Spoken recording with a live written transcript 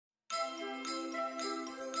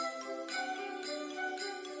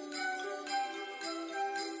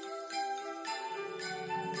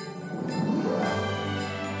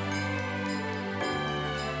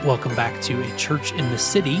Welcome back to A Church in the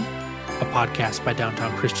City, a podcast by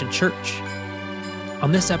Downtown Christian Church.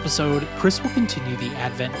 On this episode, Kris will continue the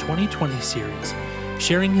Advent 2020 series,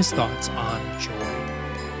 sharing his thoughts on joy.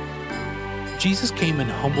 Jesus came and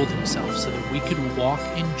humbled himself so that we could walk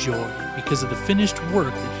in joy because of the finished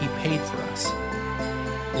work that he paid for us.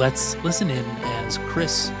 Let's listen in as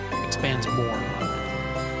Kris expands more on that.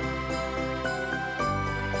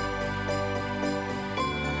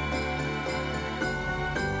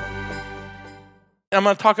 I'm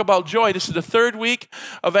going to talk about joy. This is the third week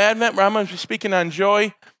of Advent where I'm going to be speaking on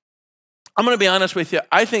joy. I'm going to be honest with you.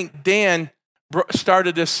 I think Dan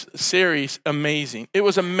started this series amazing. It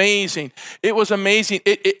was amazing. It was amazing.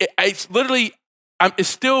 It's literally, it's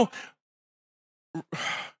still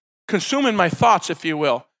consuming my thoughts, if you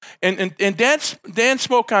will. And Dan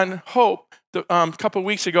spoke on hope a couple of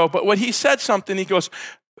weeks ago, but when he said something, he goes,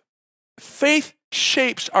 faith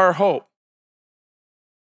shapes our hope.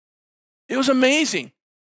 It was amazing.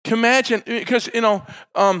 Can imagine, because,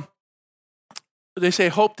 they say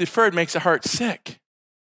hope deferred makes the heart sick.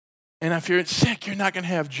 And if you're sick, you're not going to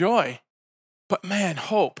have joy. But man,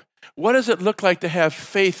 hope. What does it look like to have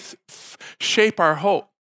faith shape our hope?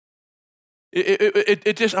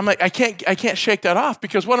 It just, I'm like, I can't shake that off,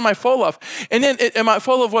 because what am I full of? And then am I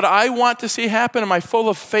full of what I want to see happen? Am I full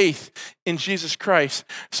of faith in Jesus Christ?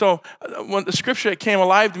 So when the scripture that came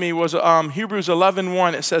alive to me was Hebrews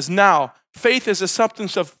 11:1. It says, now, faith is the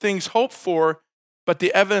substance of things hoped for, but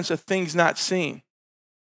the evidence of things not seen.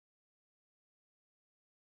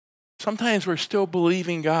 Sometimes we're still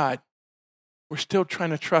believing God. We're still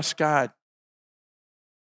trying to trust God.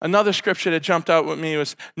 Another scripture that jumped out with me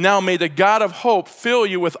was, now may the God of hope fill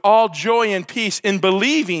you with all joy and peace in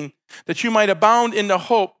believing, that you might abound in the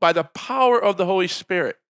hope by the power of the Holy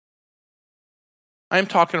Spirit. I'm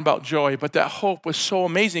talking about joy, but that hope was so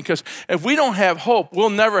amazing, because if we don't have hope, we'll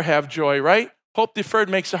never have joy, right? Hope deferred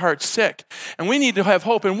makes the heart sick. And we need to have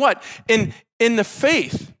hope in what? In the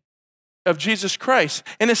faith of Jesus Christ.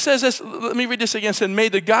 And it says this, let me read this again. It said, may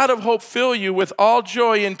the God of hope fill you with all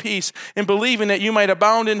joy and peace in believing, that you might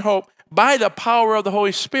abound in hope by the power of the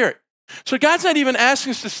Holy Spirit. So God's not even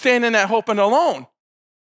asking us to stand in that hope and alone.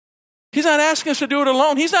 He's not asking us to do it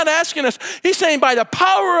alone. He's not asking us. He's saying by the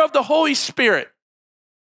power of the Holy Spirit.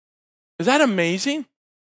 Is that amazing?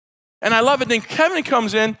 And I love it. Then Kevin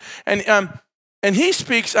comes in and he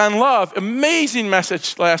speaks on love. Amazing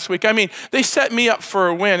message last week. I mean, they set me up for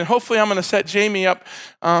a win. And hopefully I'm going to set Jamie up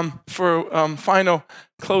for final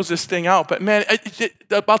close this thing out. But man,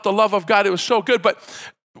 about the love of God, it was so good. But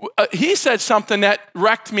he said something that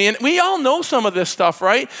wrecked me. And we all know some of this stuff,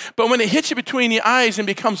 right? But when it hits you between the eyes and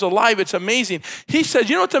becomes alive, it's amazing. He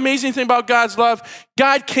said, you know what the amazing thing about God's love?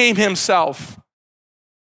 God came himself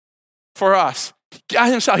for us.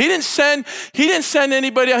 God himself. He didn't send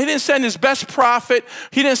anybody else. He didn't send his best prophet.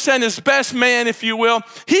 He didn't send his best man, if you will.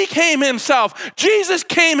 He came himself. Jesus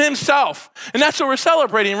came himself. And that's what we're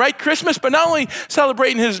celebrating, right? Christmas, but not only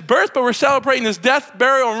celebrating his birth, but we're celebrating his death,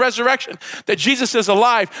 burial, and resurrection, that Jesus is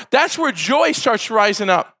alive. That's where joy starts rising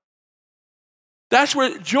up. That's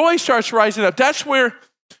where joy starts rising up. That's where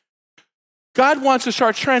God wants to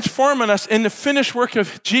start transforming us in the finished work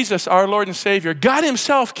of Jesus, our Lord and Savior. God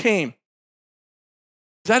himself came.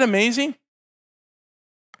 Is that amazing?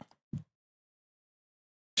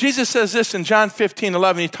 Jesus says this in John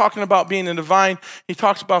 15:11. He's talking about being in the vine. He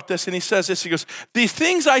talks about this and he says this. He goes, these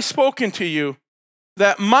things I've spoken to you,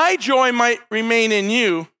 that my joy might remain in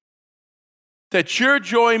you, that your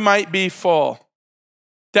joy might be full.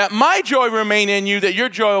 That my joy remain in you, that your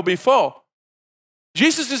joy will be full.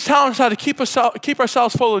 Jesus is telling us how to keep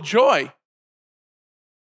ourselves full of joy.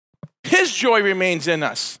 His joy remains in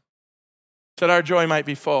us, that our joy might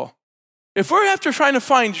be full. If we're after trying to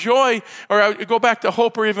find joy, or go back to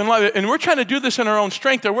hope or even love, and we're trying to do this in our own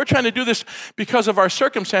strength, or we're trying to do this because of our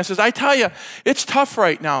circumstances, I tell you, it's tough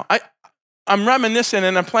right now. I'm reminiscing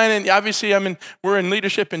and I'm planning. Obviously, we're in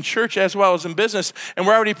leadership in church as well as in business, and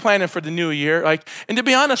we're already planning for the new year. And to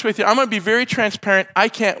be honest with you, I'm going to be very transparent. I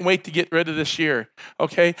can't wait to get rid of this year.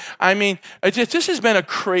 Okay, this has been a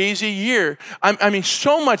crazy year.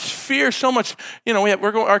 So much fear, so much.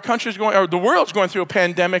 Our country's going, or the world's going through a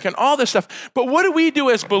pandemic and all this stuff. But what do we do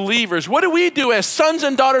as believers? What do we do as sons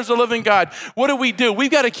and daughters of the living God? What do?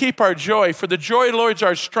 We've got to keep our joy. For the joy of the Lord is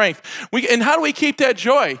our strength. And how do we keep that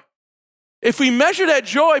joy? If we measure that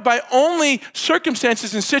joy by only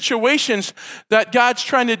circumstances and situations that God's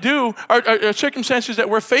trying to do, or circumstances that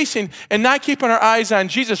we're facing, and not keeping our eyes on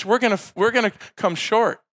Jesus, we're gonna come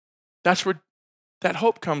short. That's where that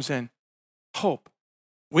hope comes in. Hope.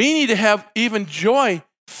 We need to have even joy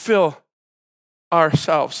fill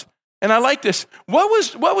ourselves. And I like this. What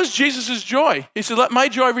was Jesus' joy? He said, let my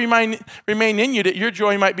joy remain in you, that your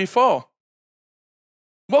joy might be full.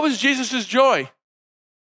 What was Jesus' joy?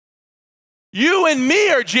 You and me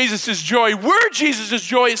are Jesus' joy. We're Jesus'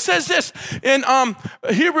 joy. It says this in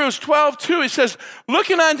Hebrews 12:2. It says,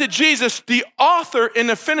 looking unto Jesus, the author and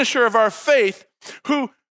the finisher of our faith, who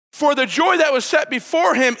for the joy that was set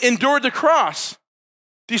before him endured the cross.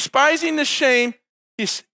 Despising the shame,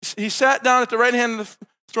 he sat down at the right hand of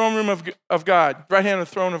the throne room of God, right hand of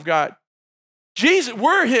the throne of God. Jesus, we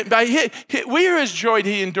are his joy that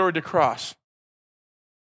he endured the cross.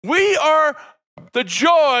 We are the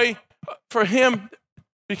joy for him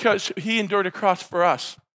because he endured a cross for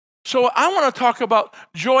us. So I want to talk about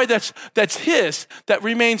joy that's his, that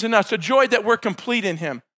remains in us, a joy that we're complete in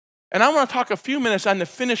him. And I want to talk a few minutes on the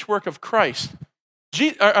finished work of Christ.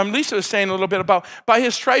 Lisa was saying a little bit about, by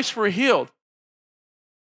his stripes we're healed.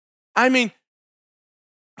 I mean,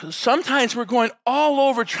 sometimes we're going all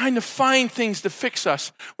over trying to find things to fix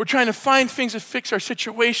us. We're trying to find things to fix our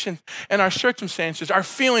situation and our circumstances, our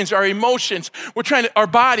feelings, our emotions. We're trying to, our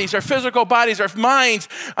bodies, our physical bodies, our minds.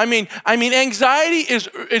 I mean, anxiety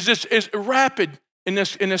is rapid in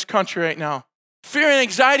this country right now. Fear and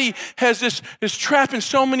anxiety is trapping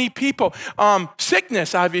so many people.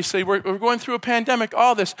 Sickness, obviously, we're going through a pandemic,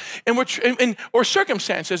 all this, or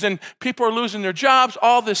circumstances, and people are losing their jobs,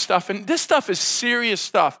 all this stuff. And this stuff is serious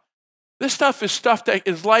stuff. This stuff is stuff that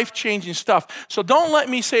is life-changing stuff. So don't let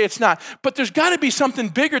me say it's not. But there's got to be something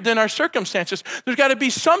bigger than our circumstances. There's got to be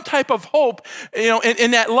some type of hope, in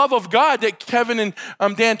that love of God that Kevin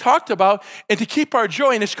and Dan talked about, and to keep our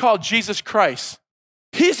joy, and it's called Jesus Christ.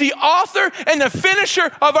 He's the author and the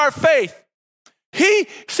finisher of our faith. He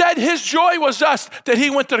said his joy was us, that he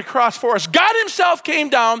went to the cross for us. God himself came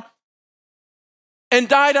down and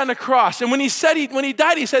died on the cross. And when he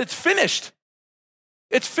died, he said, it's finished.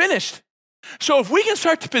 It's finished. So if we can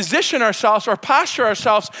start to position ourselves or posture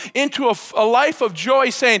ourselves into a life of joy,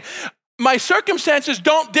 saying, my circumstances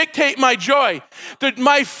don't dictate my joy.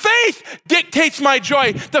 My faith dictates my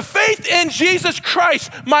joy. The faith in Jesus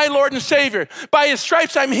Christ, my Lord and Savior. By his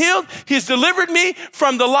stripes I'm healed. He's delivered me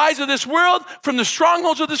from the lies of this world, from the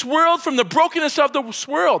strongholds of this world, from the brokenness of this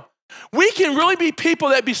world. We can really be people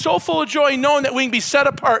that be so full of joy knowing that we can be set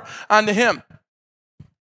apart unto him.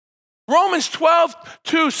 Romans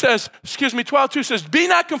 12:2 says, be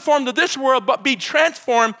not conformed to this world, but be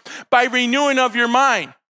transformed by renewing of your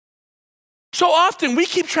mind. So often we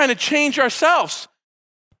keep trying to change ourselves.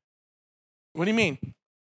 What do you mean?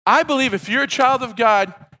 I believe if you're a child of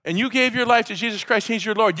God and you gave your life to Jesus Christ, he's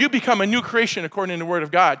your Lord, you become a new creation according to the word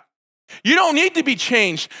of God. You don't need to be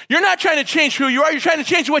changed. You're not trying to change who you are. You're trying to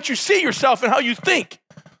change what you see yourself and how you think.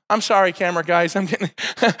 I'm sorry, camera guys. I'm getting,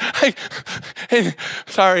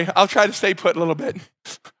 sorry. I'll try to stay put a little bit.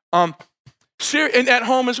 And at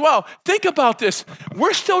home as well. Think about this.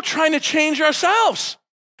 We're still trying to change ourselves.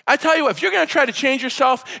 I tell you what, if you're going to try to change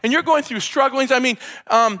yourself and you're going through strugglings, my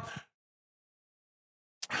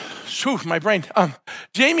brain.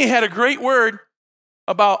 Jamie had a great word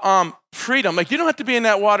about freedom. Like, you don't have to be in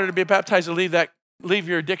that water to be baptized to leave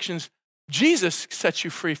your addictions. Jesus sets you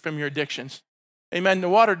free from your addictions. Amen. The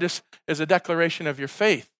water just is a declaration of your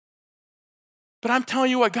faith. But I'm telling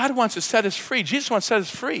you what, God wants to set us free. Jesus wants to set us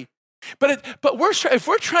free. But if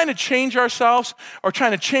we're trying to change ourselves or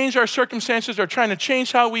trying to change our circumstances or trying to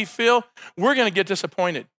change how we feel, we're going to get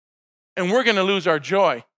disappointed and we're going to lose our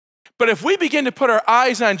joy. But if we begin to put our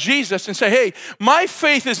eyes on Jesus and say, hey, my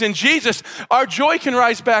faith is in Jesus, our joy can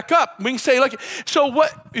rise back up. We can say, look, so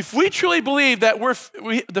what if we truly believe that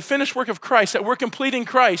the finished work of Christ, that we're complete in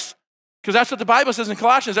Christ, because that's what the Bible says in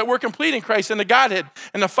Colossians, that we're complete in Christ and the Godhead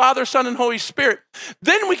and the Father, Son, and Holy Spirit.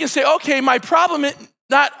 Then we can say, okay, my problem is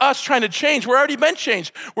not us trying to change. We're already been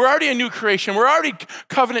changed. We're already a new creation. We're already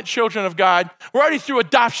covenant children of God. We're already through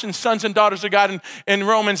adoption, sons and daughters of God. And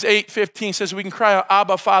Romans 8:15 says we can cry out,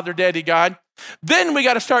 Abba, Father, Daddy, God. Then we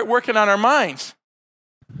got to start working on our minds.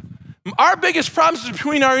 Our biggest problem is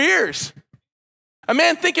between our ears. A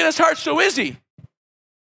man thinking his heart, so is he.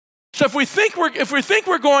 So if we think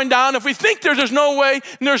we're going down, if we think there's no way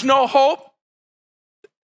and there's no hope,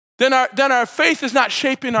 then our faith is not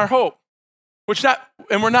shaping our hope.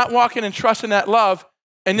 And we're not walking and trusting that love,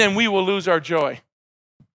 and then we will lose our joy.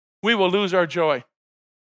 We will lose our joy.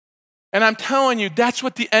 And I'm telling you, that's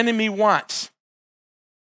what the enemy wants.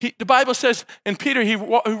 The Bible says in Peter, he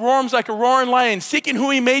roams like a roaring lion, seeking who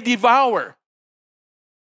he may devour.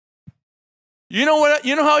 You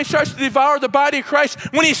know how he starts to devour the body of Christ?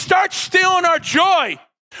 When he starts stealing our joy.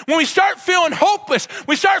 When we start feeling hopeless,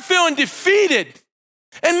 we start feeling defeated.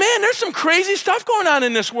 And man, there's some crazy stuff going on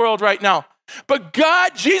in this world right now. But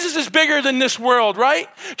God, Jesus is bigger than this world, right?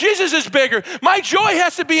 Jesus is bigger. My joy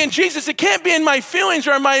has to be in Jesus. It can't be in my feelings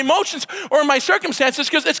or in my emotions or in my circumstances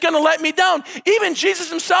because it's going to let me down. Even Jesus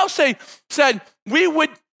himself said we would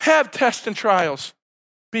have tests and trials.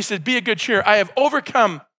 He said, be of good cheer. I have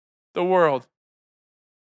overcome the world.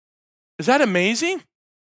 Is that amazing?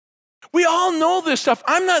 We all know this stuff.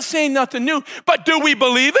 I'm not saying nothing new, but do we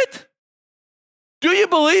believe it? Do you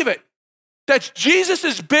believe it? That Jesus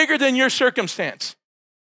is bigger than your circumstance.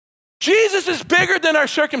 Jesus is bigger than our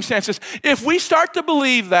circumstances. If we start to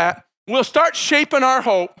believe that, we'll start shaping our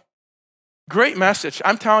hope. Great message.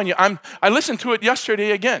 I'm telling you, I listened to it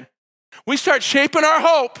yesterday again. We start shaping our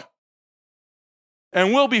hope,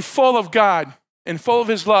 and we'll be full of God and full of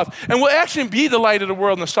his love. And we'll actually be the light of the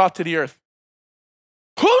world and the salt of the earth.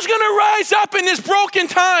 Who's going to rise up in this broken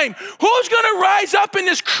time? Who's going to rise up in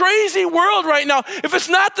this crazy world right now if it's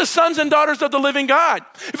not the sons and daughters of the living God?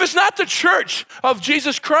 If it's not the church of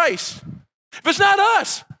Jesus Christ? If it's not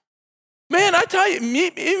us? Man, I tell you,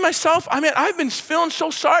 me myself, I've been feeling so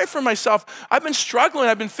sorry for myself. I've been struggling.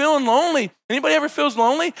 I've been feeling lonely. Anybody ever feels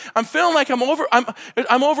lonely? I'm feeling like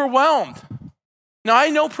I'm overwhelmed. Now, I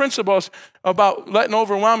know principles about letting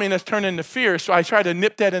overwhelmingness turn into fear, so I try to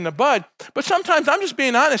nip that in the bud. But sometimes I'm just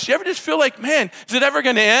being honest. You ever just feel like, man, is it ever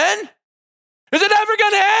going to end? Is it ever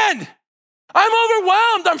going to end? I'm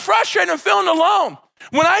overwhelmed. I'm frustrated. I'm feeling alone.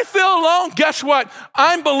 When I feel alone, guess what?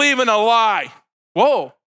 I'm believing a lie.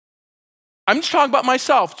 Whoa. I'm just talking about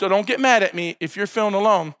myself, so don't get mad at me if you're feeling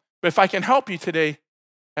alone. But if I can help you today,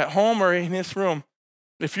 at home or in this room,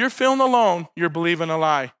 if you're feeling alone, you're believing a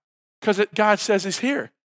lie. Because God says he's here.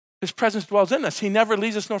 His presence dwells in us. He never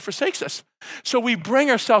leaves us nor forsakes us. So we bring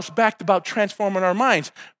ourselves back about transforming our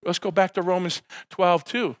minds. Let's go back to Romans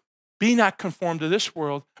 12:2. Be not conformed to this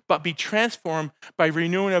world, but be transformed by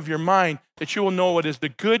renewing of your mind, that you will know what is the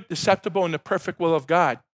good, acceptable, and the perfect will of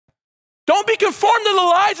God. Don't be conformed to the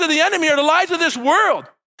lies of the enemy or the lies of this world.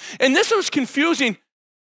 And this was confusing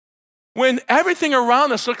when everything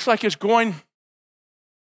around us looks like it's going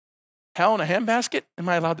hell in a handbasket? Am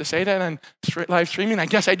I allowed to say that on live streaming? I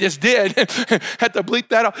guess I just did. Had to bleep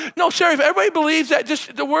that out. No, sir, if everybody believes that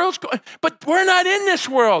just the world's going, but we're not in this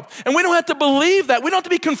world. And we don't have to believe that. We don't have to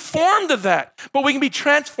be conformed to that. But we can be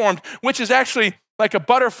transformed, which is actually like a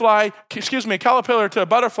caterpillar to a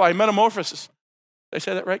butterfly, metamorphosis. Did I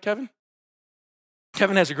say that right, Kevin?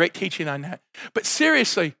 Kevin has a great teaching on that. But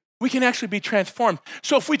seriously, we can actually be transformed.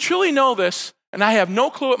 So if we truly know this, and I have no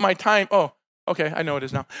clue at my time, okay, I know it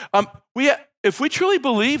is now. If we truly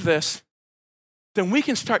believe this, then we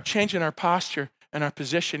can start changing our posture and our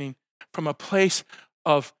positioning from a place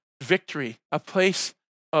of victory, a place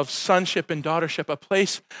of sonship and daughtership, a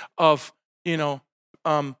place of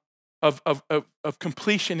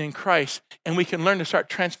completion in Christ, and we can learn to start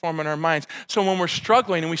transforming our minds. So when we're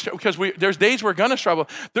struggling, because there's days we're going to struggle,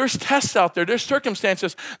 there's tests out there, there's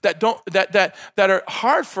circumstances that are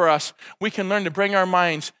hard for us. We can learn to bring our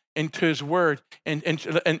minds into his word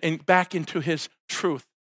and back into his truth.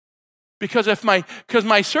 Because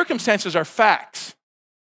my circumstances are facts.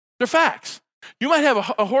 They're facts. You might have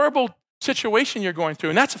a horrible situation you're going through,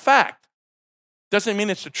 and that's a fact. Doesn't mean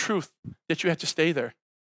it's the truth that you have to stay there.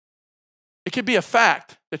 It could be a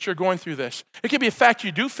fact that you're going through this. It could be a fact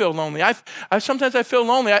you do feel lonely. Sometimes I feel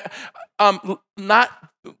lonely.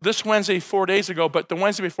 Not this Wednesday 4 days ago, but the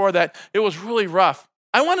Wednesday before that, it was really rough.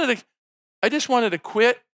 I just wanted to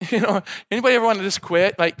quit. Anybody ever want to just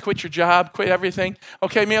quit? Like quit your job, quit everything? I'm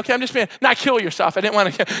just being, not kill yourself. I didn't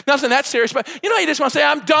want to, nothing that serious, but you just want to say,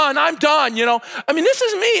 I'm done. This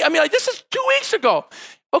is me. This is 2 weeks ago.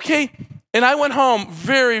 Okay, and I went home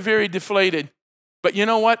very, very deflated. But you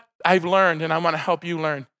know what? I've learned, and I want to help you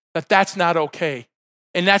learn, that that's not okay.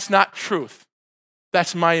 And that's not truth.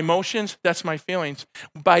 That's my emotions. That's my feelings.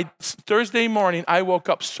 By Thursday morning, I woke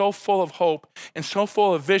up so full of hope and so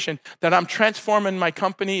full of vision that I'm transforming my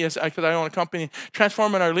company, because I own a company,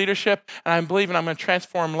 transforming our leadership, and I'm believing I'm going to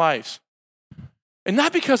transform lives. And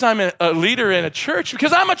not because I'm a leader in a church,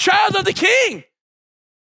 because I'm a child of the King.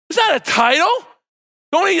 It's not a title.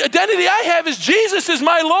 The only identity I have is Jesus is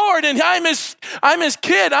my Lord, and I'm his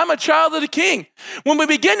kid. I'm a child of the King. When we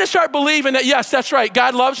begin to start believing that, yes, that's right,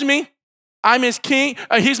 God loves me, I'm his king,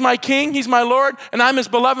 he's my king, he's my Lord, and I'm his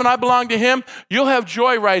beloved, and I belong to him, you'll have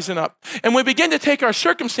joy rising up. And we begin to take our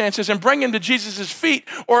circumstances and bring them to Jesus' feet,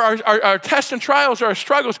 or our tests and trials or our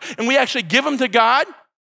struggles, and we actually give them to God,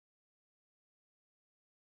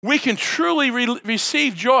 we can truly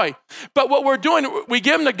receive joy. But what we're doing, we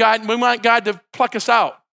give them to God, and we want God to pluck us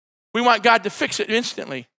out. We want God to fix it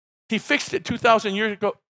instantly. He fixed it 2,000 years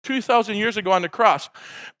ago 2,000 years ago on the cross.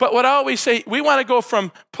 But what I always say, we want to go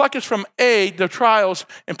pluck us from A, the trials,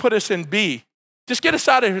 and put us in B. Just get us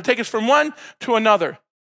out of here, take us from one to another.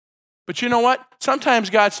 But you know what? Sometimes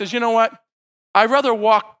God says, you know what? I want to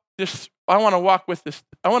walk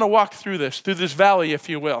through this valley, if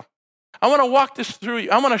you will. I want to walk this through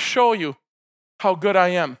you. I want to show you how good I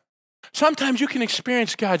am. Sometimes you can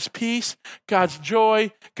experience God's peace, God's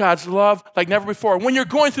joy, God's love like never before. When you're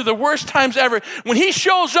going through the worst times ever, when he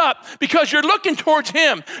shows up because you're looking towards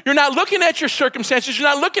him, you're not looking at your circumstances, you're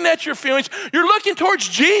not looking at your feelings, you're looking towards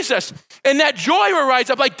Jesus. And that joy will rise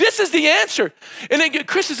up like, this is the answer. And then,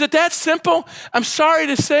 Kris, is it that simple? I'm sorry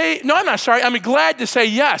to say, no, I'm not sorry. I'm glad to say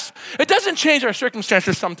yes. It doesn't change our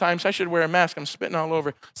circumstances sometimes. I should wear a mask. I'm spitting all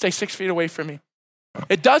over. Stay 6 feet away from me.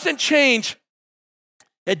 It doesn't change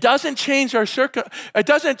our it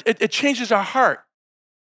changes our heart.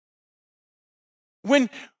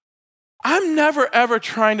 When I'm never ever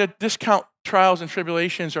trying to discount trials and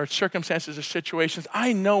tribulations or circumstances or situations.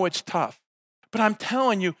 I know it's tough, but I'm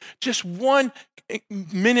telling you, just 1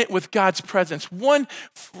 minute with God's presence, one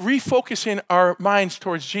refocusing our minds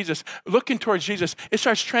towards Jesus, looking towards Jesus, it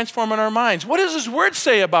starts transforming our minds. What does his word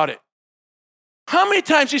say about it? How many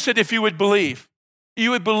times he said, if you would believe,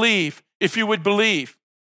 you would believe, if you would believe.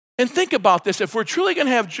 And think about this. If we're truly going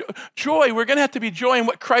to have joy, we're going to have to be joy in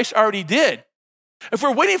what Christ already did. If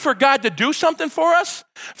we're waiting for God to do something for us,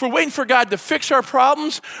 if we're waiting for God to fix our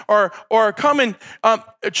problems or come and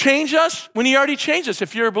change us, when he already changed us,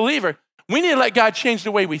 if you're a believer, we need to let God change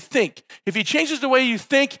the way we think. If he changes the way you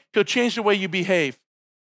think, he'll change the way you behave.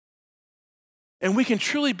 And we can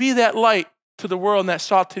truly be that light to the world and that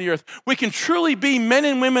salt to the earth. We can truly be men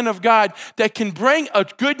and women of God that can bring a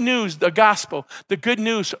good news, the gospel, the good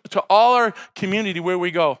news to all our community where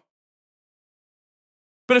we go.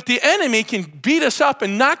 But if the enemy can beat us up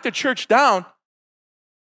and knock the church down,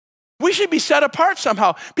 we should be set apart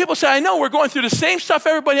somehow. People say, I know we're going through the same stuff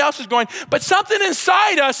everybody else is going, but something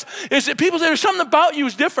inside us is that people say, there's something about you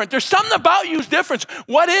is different. There's something about you is different.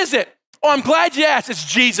 What is it? Oh, I'm glad you asked. It's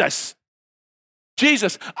Jesus.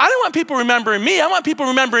 Jesus. I don't want people remembering me. I want people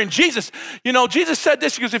remembering Jesus. You know, Jesus said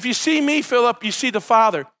this, because if you see me, Philip, you see the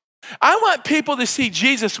Father. I want people to see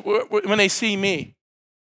Jesus when they see me.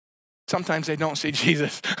 Sometimes they don't see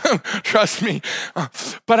Jesus. Trust me.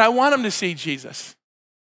 But I want them to see Jesus.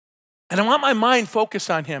 And I want my mind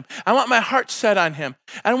focused on him. I want my heart set on him.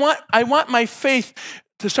 I want my faith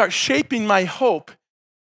to start shaping my hope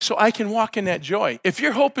so I can walk in that joy. If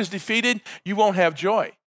your hope is defeated, you won't have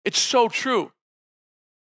joy. It's so true.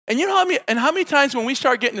 And you know how many times when we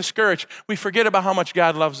start getting discouraged, we forget about how much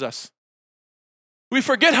God loves us. We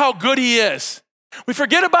forget how good he is. We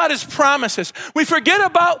forget about his promises. We forget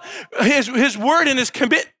about his word and his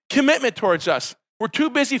commitment towards us. We're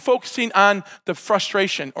too busy focusing on the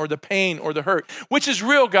frustration or the pain or the hurt, which is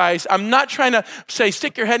real, guys. I'm not trying to say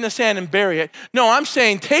stick your head in the sand and bury it. No, I'm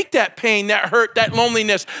saying take that pain, that hurt, that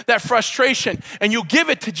loneliness, that frustration, and you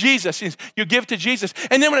give it to Jesus. You give it to Jesus.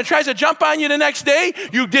 And then when it tries to jump on you the next day,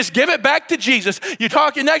 you just give it back to Jesus. You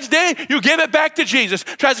talk the next day, you give it back to Jesus.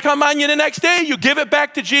 Tries to come on you the next day, you give it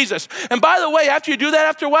back to Jesus. And by the way, after you do that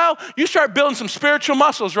after a while, you start building some spiritual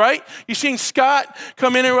muscles, right? You've seen Scott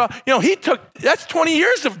come in and, that's 20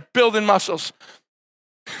 years of building muscles.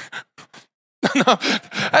 No,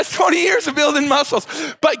 that's 20 years of building muscles.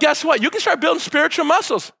 But guess what? You can start building spiritual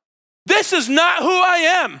muscles. This is not who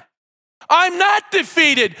I am. I'm not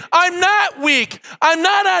defeated. I'm not weak. I'm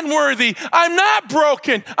not unworthy. I'm not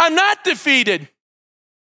broken. I'm not defeated.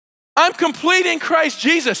 I'm complete in Christ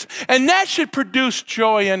Jesus. And that should produce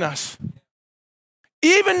joy in us.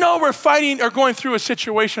 Even though we're fighting or going through a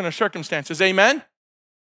situation or circumstances. Amen?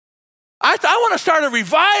 I want to start a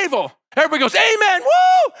revival. Everybody goes, amen,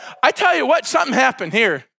 woo! I tell you what, something happened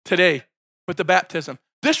here today with the baptism.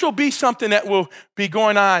 This will be something that will be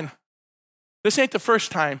going on. This ain't the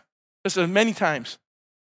first time. This is many times.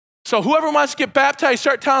 So whoever wants to get baptized,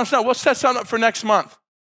 start telling us now. We'll set something up for next month.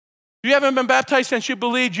 If you haven't been baptized since you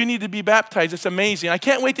believed, you need to be baptized. It's amazing. I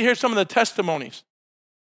can't wait to hear some of the testimonies.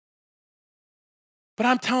 But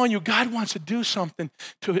I'm telling you, God wants to do something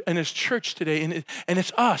in his church today, and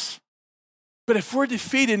it's us. But if we're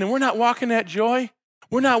defeated and we're not walking that joy,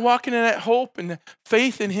 we're not walking in that hope and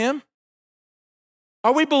faith in him,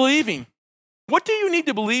 are we believing? What do you need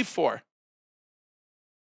to believe for?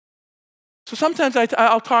 So sometimes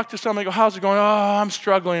I'll talk to somebody and go, how's it going? Oh, I'm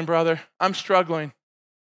struggling, brother. I'm struggling.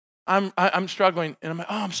 I'm struggling. And I'm like,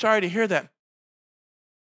 oh, I'm sorry to hear that.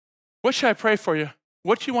 What should I pray for you?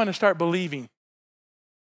 What do you want to start believing?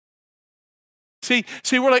 See,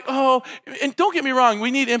 we're like, oh, and don't get me wrong, we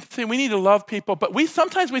need empathy, we need to love people, but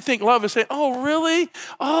sometimes we think love is saying, oh, really?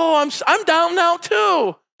 Oh, I'm down now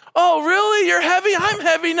too. Oh, really? You're heavy? I'm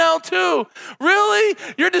heavy now too. Really?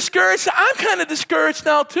 You're discouraged? I'm kind of discouraged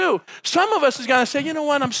now too. Some of us is going to say, you know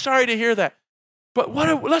what? I'm sorry to hear that. But what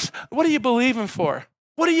are you believing for?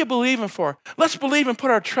 What are you believing for? Let's believe and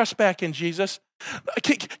put our trust back in Jesus.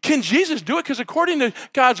 Can Jesus do it? Because according to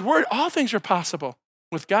God's word, all things are possible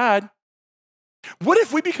with God. What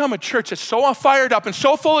if we become a church that's so fired up and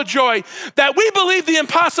so full of joy that we believe the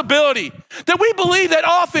impossibility, that we believe that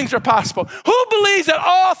all things are possible? Who believes that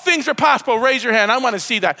all things are possible? Raise your hand. I want to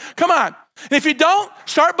see that. Come on. And if you don't,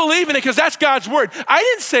 start believing it because that's God's word. I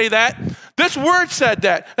didn't say that. This word said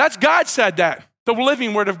that. That's God said that. The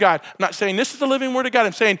living word of God. I'm not saying this is the living word of God.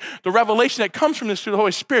 I'm saying the revelation that comes from this through the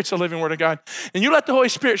Holy Spirit is the living word of God. And you let the Holy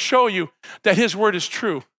Spirit show you that his word is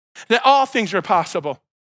true, that all things are possible.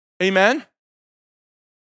 Amen?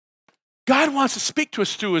 God wants to speak to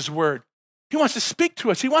us through his word. He wants to speak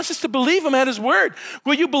to us. He wants us to believe him at his word.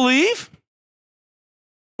 Will you believe?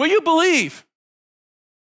 Will you believe?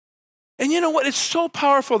 And you know what? It's so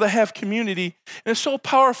powerful to have community, and it's so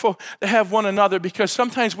powerful to have one another because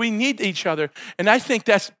sometimes we need each other. And I think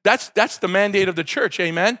that's the mandate of the church,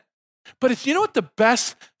 amen? But you know what the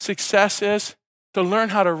best success is? To learn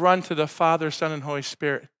how to run to the Father, Son, and Holy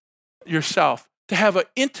Spirit yourself. To have an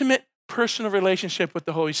intimate, personal relationship with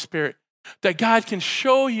the Holy Spirit. That God can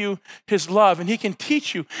show you his love and he can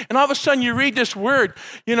teach you. And all of a sudden you read this word,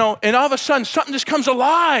 and all of a sudden something just comes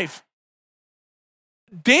alive.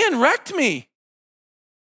 Dan wrecked me.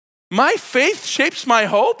 My faith shapes my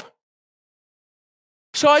hope.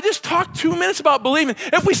 So I just talked 2 minutes about believing.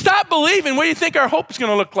 If we stop believing, what do you think our hope is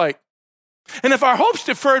going to look like? And if our hope's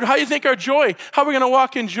deferred, how do you think our joy, how are we going to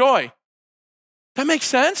walk in joy? That makes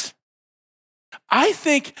sense? I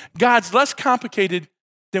think God's less complicated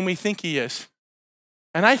than we think he is.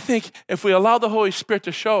 And I think if we allow the Holy Spirit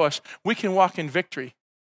to show us, we can walk in victory.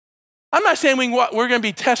 I'm not saying we're going to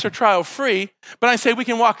be test or trial free, but I say we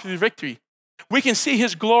can walk through victory. We can see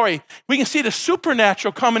his glory. We can see the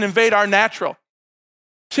supernatural come and invade our natural.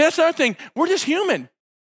 See, that's another thing. We're just human.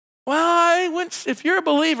 Well, if you're a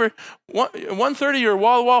believer, 130, you're a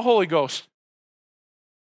wall-to-wall Holy Ghost.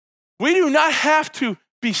 We do not have to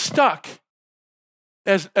be stuck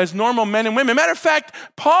as normal men and women. Matter of fact,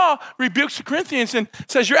 Paul rebukes the Corinthians and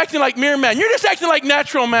says, you're acting like mere men. You're just acting like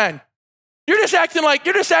natural men. You're just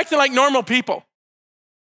acting like normal people.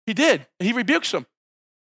 He did. He rebukes them.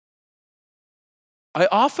 I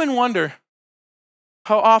often wonder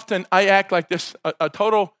how often I act like this, a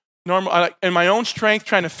total normal, in my own strength,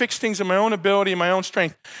 trying to fix things in my own ability, in my own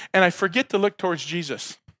strength, and I forget to look towards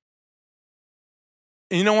Jesus.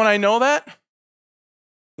 And you know when I know that?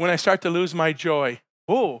 When I start to lose my joy.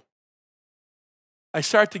 Oh, I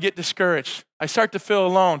start to get discouraged. I start to feel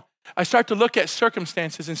alone. I start to look at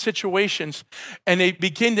circumstances and situations, and they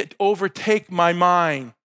begin to overtake my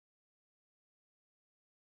mind.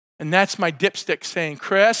 And that's my dipstick saying,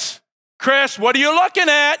 Kris, what are you looking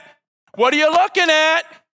at? What are you looking at?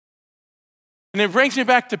 And it brings me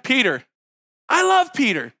back to Peter. I love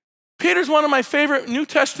Peter. Peter's one of my favorite New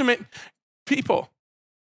Testament people.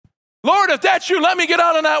 Lord, if that's you, let me get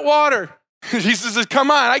out on that water. Jesus says,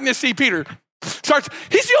 come on, I can just see Peter. He's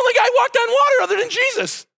the only guy who walked on water other than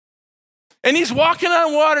Jesus. And he's walking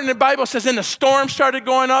on water, and the Bible says, and the storm started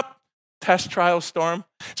going up. Test trial storm.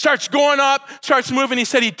 Starts going up, starts moving. He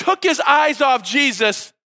said he took his eyes off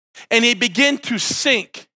Jesus, and he began to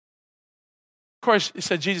sink. Of course, it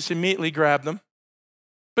said Jesus immediately grabbed him.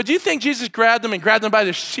 But do you think Jesus grabbed him and grabbed him by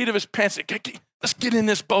the seat of his pants and said, let's get in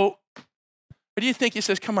this boat? Or do you think he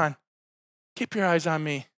says, come on, keep your eyes on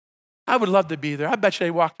me. I would love to be there. I bet you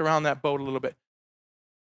they walked around that boat a little bit.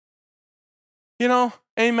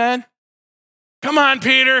 Amen. Come on,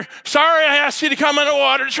 Peter. Sorry I asked you to come on the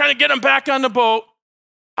water, trying to get him back on the boat.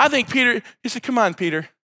 I think Peter, he said, come on, Peter.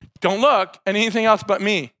 Don't look at anything else but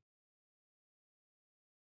me.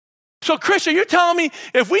 So, Kris, are you telling me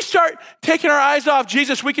if we start taking our eyes off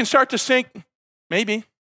Jesus, we can start to sink? Maybe.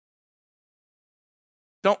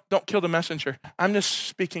 Don't kill the messenger. I'm just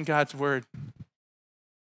speaking God's word.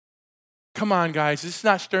 Come on, guys. This is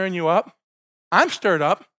not stirring you up. I'm stirred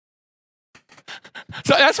up.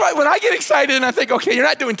 So that's why when I get excited and I think, okay, you're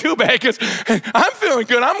not doing too bad because I'm feeling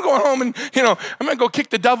good. I'm going home and, I'm going to go kick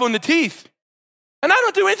the devil in the teeth. And I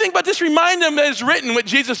don't do anything but just remind them that it's written what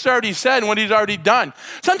Jesus already said and what he's already done.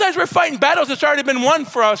 Sometimes we're fighting battles that's already been won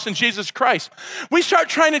for us in Jesus Christ. We start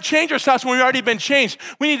trying to change ourselves when we've already been changed.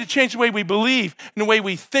 We need to change the way we believe and the way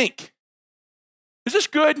we think. Is this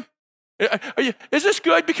good? Is this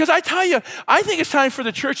good? Because I tell you, I think it's time for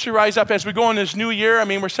the church to rise up as we go in this new year. I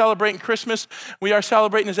mean, we're celebrating Christmas. We are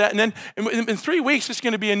celebrating that. And then in 3 weeks, it's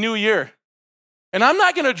going to be a new year. And I'm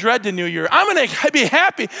not going to dread the new year. I'm going to be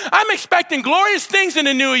happy. I'm expecting glorious things in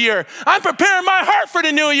the new year. I'm preparing my heart for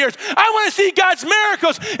the new years. I want to see God's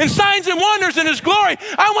miracles and signs and wonders in his glory.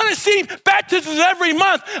 I want to see baptisms every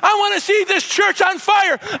month. I want to see this church on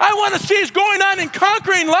fire. I want to see us going on and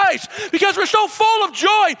conquering lives because we're so full of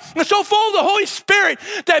joy and so full of the Holy Spirit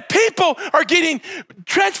that people are getting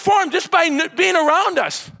transformed just by being around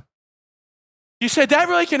us. You said, that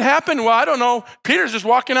really can happen? Well, I don't know. Peter's just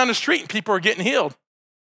walking on the street and people are getting healed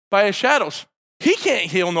by his shadows. He can't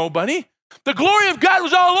heal nobody. The glory of God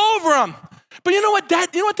was all over him. But you know what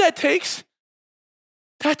that takes?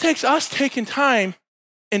 That takes us taking time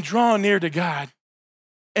and drawing near to God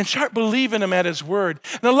and start believing him at his word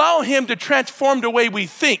and allow him to transform the way we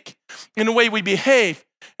think and the way we behave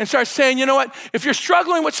and start saying, you know what? If you're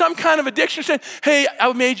struggling with some kind of addiction, say, hey,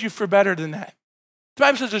 I made you for better than that. The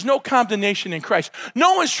Bible says there's no condemnation in Christ.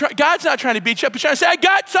 God's not trying to beat you up. He's trying to say, I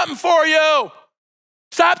got something for you.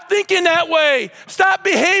 Stop thinking that way. Stop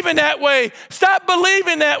behaving that way. Stop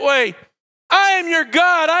believing that way. I am your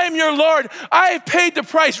God. I am your Lord. I have paid the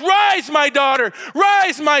price. Rise, my daughter.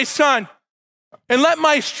 Rise, my son. And let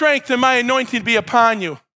my strength and my anointing be upon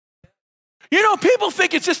you. You know, people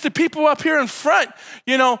think it's just the people up here in front.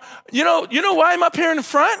 You know why I'm up here in the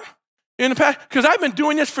front? In the past, because I've been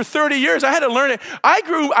doing this for 30 years. I had to learn it. I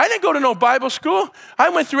didn't go to no Bible school. I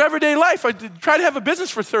went through everyday life. I tried to have a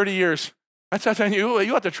business for 30 years. That's how I'm telling you,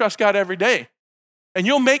 you have to trust God every day. And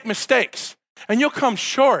you'll make mistakes. And you'll come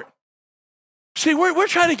short. See, we're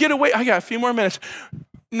trying to get away. I got a few more minutes.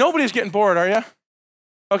 Nobody's getting bored, are you?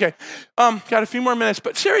 Okay. Got a few more minutes.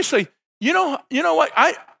 But seriously, you know what?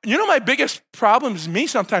 My biggest problem is me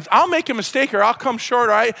sometimes. I'll make a mistake or I'll come short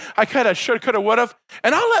or I kind of should, could have, would have.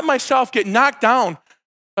 And I'll let myself get knocked down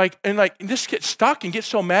and just get stuck and get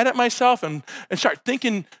so mad at myself and start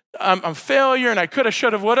thinking I'm failure and I could have,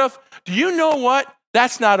 should have, would have. Do you know what?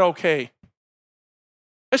 That's not okay.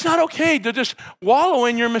 It's not okay to just wallow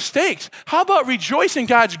in your mistakes. How about rejoice in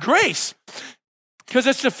God's grace? Because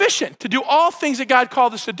it's sufficient to do all things that God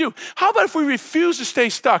called us to do. How about if we refuse to stay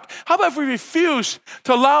stuck? How about if we refuse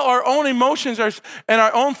to allow our own emotions and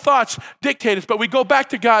our own thoughts dictate us, but we go back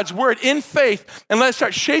to God's word in faith and let it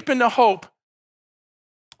start shaping the hope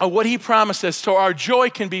of what he promised us so our joy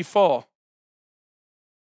can be full.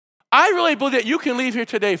 I really believe that you can leave here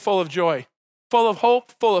today full of joy, full of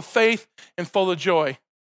hope, full of faith, and full of joy.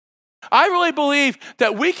 I really believe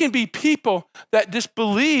that we can be people that just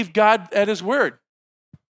believe God at his word.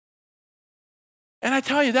 And I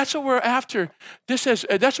tell you, that's what we're after. That's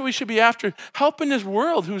what we should be after, helping this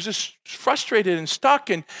world who's just frustrated and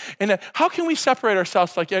stuck. And how can we separate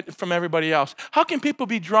ourselves from everybody else? How can people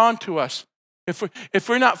be drawn to us if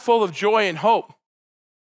we're not full of joy and hope?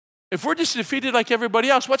 If we're just defeated like everybody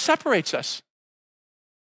else, what separates us?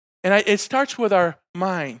 And it starts with our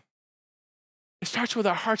mind. It starts with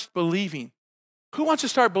our hearts believing. Who wants to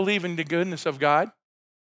start believing the goodness of God?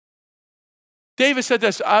 David said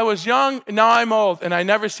this, I was young, and now I'm old, and I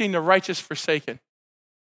never seen the righteous forsaken.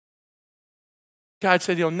 God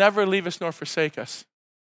said he'll never leave us nor forsake us.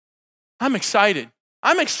 I'm excited.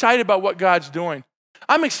 I'm excited about what God's doing.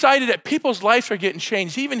 I'm excited that people's lives are getting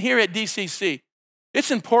changed, even here at DCC. It's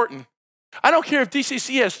important. I don't care if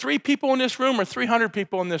DCC has 3 people in this room or 300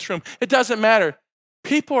 people in this room. It doesn't matter.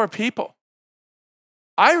 People are people.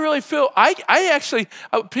 I really feel,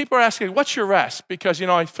 people are asking, what's your rest? Because,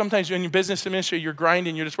 sometimes in your business and ministry, you're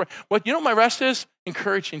grinding, you're just working. What my rest is?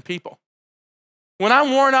 Encouraging people. When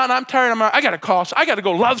I'm worn out and I'm tired, I got to call, so I got to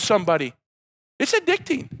go love somebody. It's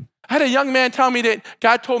addicting. I had a young man tell me that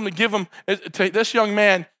God told him to this young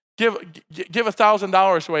man, give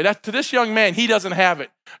 $1,000 away. To this young man, he doesn't have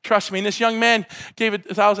it. Trust me. And this young man gave it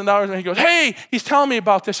 $1,000 and he goes, hey, he's telling me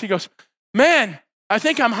about this. He goes, man, I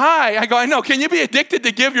think I'm high. I go, I know. Can you be addicted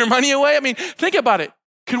to give your money away? I mean, think about it.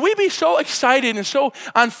 Can we be so excited and so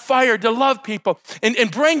on fire to love people and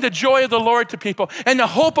bring the joy of the Lord to people and the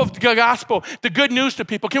hope of the gospel, the good news to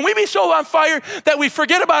people? Can we be so on fire that we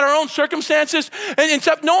forget about our own circumstances and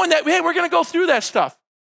stop knowing that, hey, we're going to go through that stuff?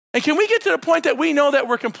 And can we get to the point that we know that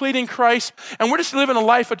we're complete in Christ and we're just living a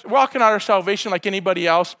life, walking out our salvation like anybody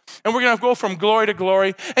else, and we're going to go from glory to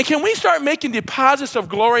glory? And can we start making deposits of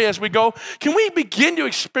glory as we go? Can we begin to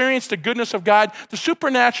experience the goodness of God, the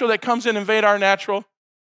supernatural that comes in and invade our natural?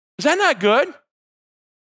 Is that not good?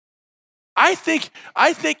 I think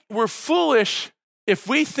we're foolish if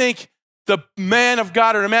we think the man of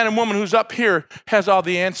God or the man and woman who's up here has all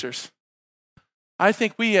the answers. I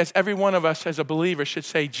think we, as every one of us as a believer, should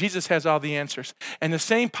say, Jesus has all the answers. And the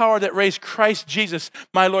same power that raised Christ Jesus,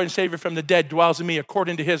 my Lord and Savior, from the dead dwells in me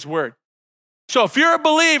according to his word. So if you're a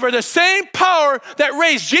believer, the same power that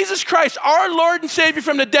raised Jesus Christ, our Lord and Savior,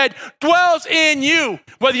 from the dead dwells in you.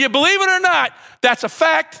 Whether you believe it or not, that's a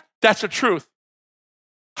fact, that's a truth.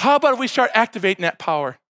 How about if we start activating that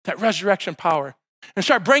power, that resurrection power, and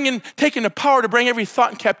start taking the power to bring every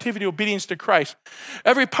thought in captivity to obedience to Christ,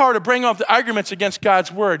 every power to bring up the arguments against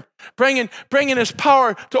God's word, bringing his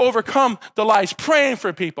power to overcome the lies, praying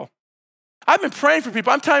for people. I've been praying for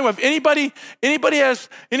people. I'm telling you, if anybody has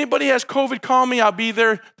COVID, call me. I'll be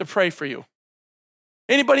there to pray for you.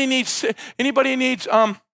 Anybody needs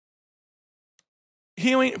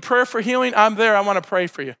healing, prayer for healing, I'm there. I want to pray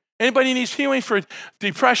for you. Anybody needs healing for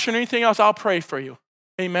depression or anything else, I'll pray for you.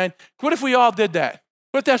 Amen. What if we all did that?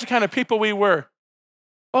 What if that's the kind of people we were?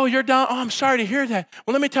 Oh, you're down. Oh, I'm sorry to hear that.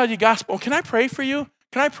 Well, let me tell you gospel. Can I pray for you?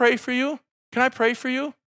 Can I pray for you? Can I pray for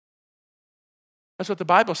you? That's what the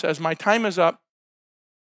Bible says. My time is up.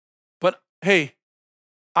 But hey,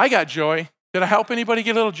 I got joy. Did I help anybody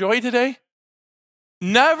get a little joy today?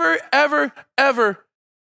 Never, ever, ever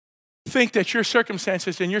think that your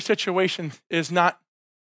circumstances and your situation is not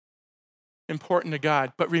important to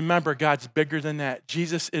God. But remember, God's bigger than that.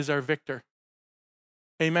 Jesus is our victor.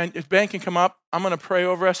 Amen. If Ben can come up, I'm going to pray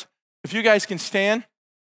over us. If you guys can stand.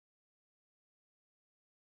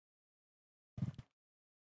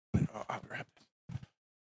 Oh, I'll grab this.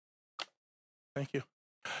 Thank you.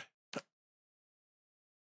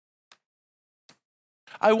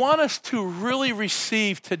 I want us to really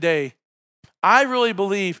receive today. I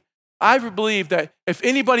believe that if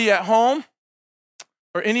anybody at home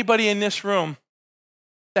or anybody in this room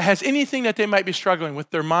that has anything that they might be struggling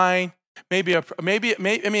with their mind, I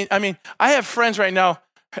have friends right now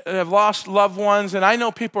that have lost loved ones, and I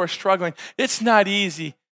know people are struggling. It's not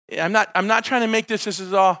easy. I'm not trying to make this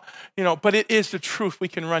is all, but it is the truth. We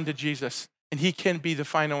can run to Jesus, and he can be the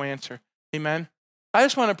final answer. Amen. I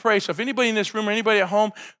just want to pray. So if anybody in this room or anybody at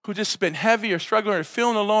home who just been heavy or struggling or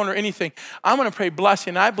feeling alone or anything, I'm going to pray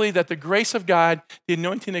blessing. I believe that the grace of God, the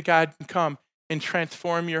anointing of God can come and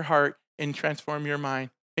transform your heart and transform your mind.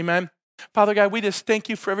 Amen. Father God, we just thank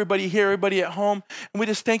you for everybody here, everybody at home, and we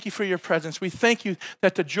just thank you for your presence. We thank you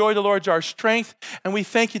that the joy of the Lord is our strength, and we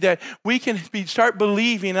thank you that we can start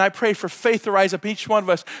believing, and I pray for faith to rise up in each one of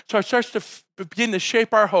us so it starts to begin to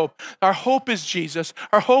shape our hope. Our hope is Jesus.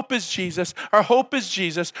 Our hope is Jesus. Our hope is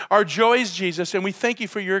Jesus. Our joy is Jesus, and we thank you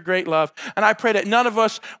for your great love. And I pray that none of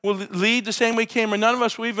us will leave the same way we came, or none of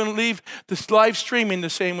us will even leave this live streaming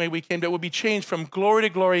the same way we came, that will be changed from glory to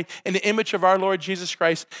glory in the image of our Lord Jesus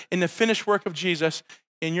Christ, in the finished work of Jesus.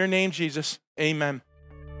 In your name, Jesus, amen.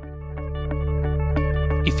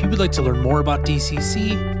 If you would like to learn more about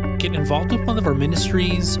DCC, get involved with one of our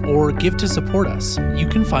ministries, or give to support us, you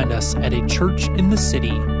can find us at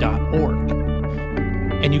achurchinthecity.org.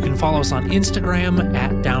 And you can follow us on Instagram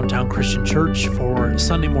at Downtown Christian Church for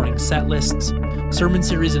Sunday morning set lists, sermon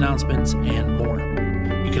series announcements, and more.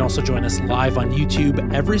 You can also join us live on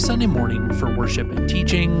YouTube every Sunday morning for worship and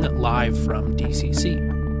teaching live from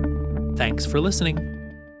DCC. Thanks for listening.